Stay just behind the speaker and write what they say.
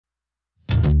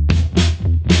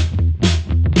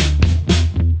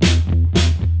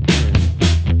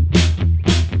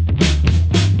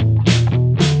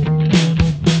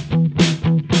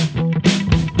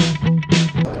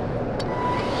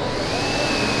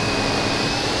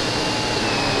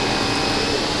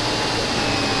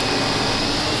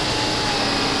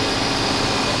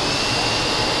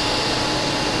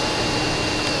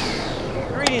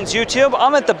Greetings YouTube,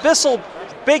 I'm at the Bissell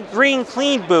Big Green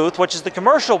Clean booth, which is the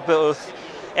commercial booth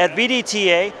at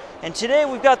VDTA, and today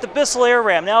we've got the Bissell Air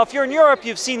Ram. Now if you're in Europe,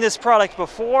 you've seen this product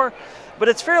before, but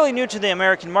it's fairly new to the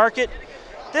American market.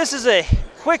 This is a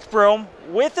quick broom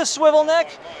with a swivel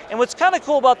neck, and what's kind of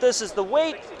cool about this is the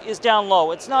weight is down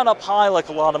low. It's not up high like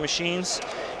a lot of machines,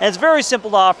 and it's very simple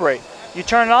to operate. You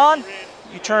turn it on,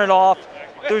 you turn it off,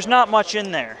 there's not much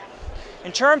in there.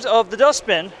 In terms of the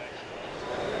dustbin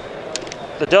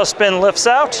lifts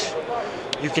out.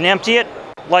 You can empty it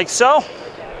like so.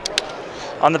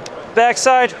 On the back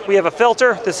side, we have a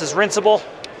filter. This is rinsable.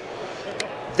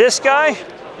 This guy,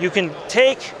 you can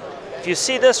take, if you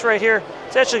see this right here,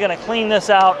 it's actually going to clean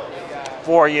this out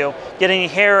for you. Get any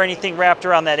hair or anything wrapped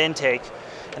around that intake.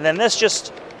 And then this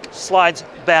just slides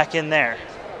back in there.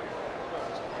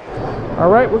 All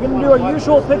right, we're going to do our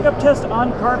usual pickup test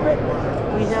on carpet.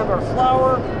 We have our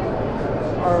flour,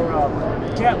 our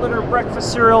cat litter,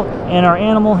 breakfast cereal, and our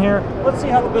animal hair. Let's see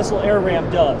how the Bissell Air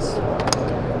Ram does.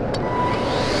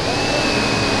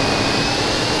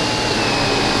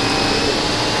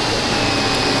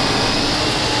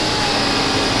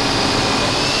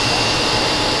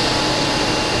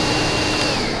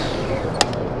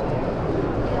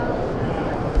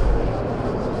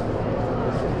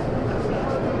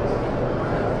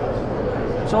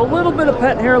 So a little bit of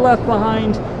pet hair left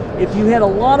behind. If you had a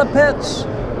lot of pets,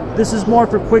 this is more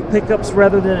for quick pickups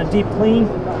rather than a deep clean.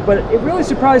 But it really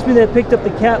surprised me that it picked up the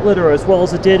cat litter as well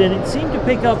as it did, and it seemed to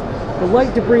pick up the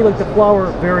light debris like the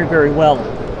flour very, very well.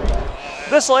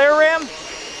 Bissell Air Ram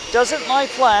doesn't lie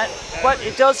flat, but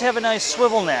it does have a nice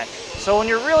swivel neck. So when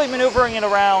you're really maneuvering it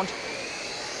around,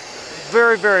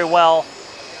 very, very well.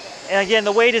 And again,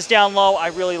 the weight is down low. I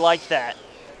really like that.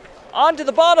 On to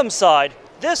the bottom side.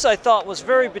 This I thought was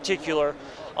very particular.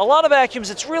 A lot of vacuums,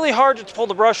 it's really hard to pull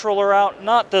the brush roller out,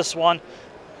 not this one.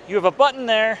 You have a button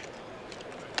there.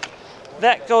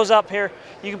 That goes up here.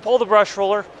 You can pull the brush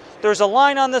roller. There's a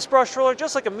line on this brush roller,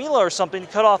 just like a Mila or something,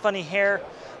 to cut off any hair.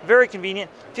 Very convenient.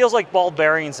 Feels like ball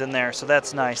bearings in there, so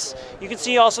that's nice. You can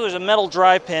see also there's a metal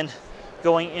dry pin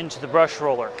going into the brush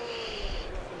roller.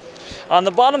 On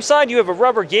the bottom side, you have a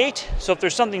rubber gate, so if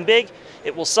there's something big,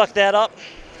 it will suck that up.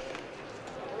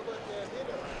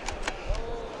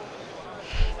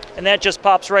 And that just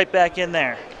pops right back in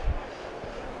there.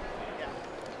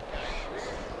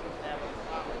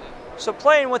 So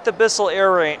playing with the Bissell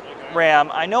Air Ram,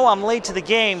 I know I'm late to the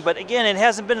game, but again, it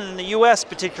hasn't been in the US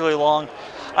particularly long.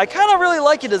 I kind of really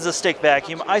like it as a stick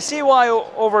vacuum. I see why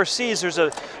overseas there's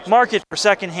a market for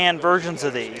second-hand versions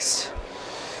of these.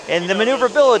 And the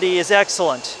maneuverability is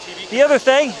excellent. The other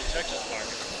thing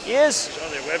is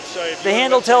the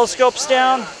handle telescopes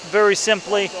down very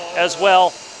simply as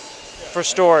well for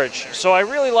storage. So I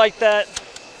really like that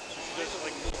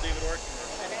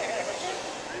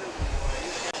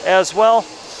as well.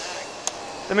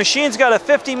 The machine's got a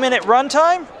 50-minute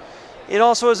runtime. It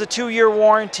also has a 2-year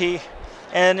warranty,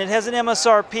 and it has an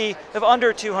MSRP of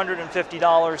under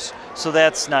 $250, so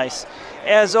that's nice.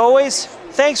 As always,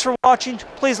 thanks for watching.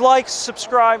 Please like,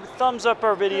 subscribe, thumbs up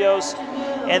our videos,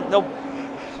 and there'll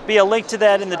be a link to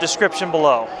that in the description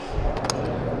below.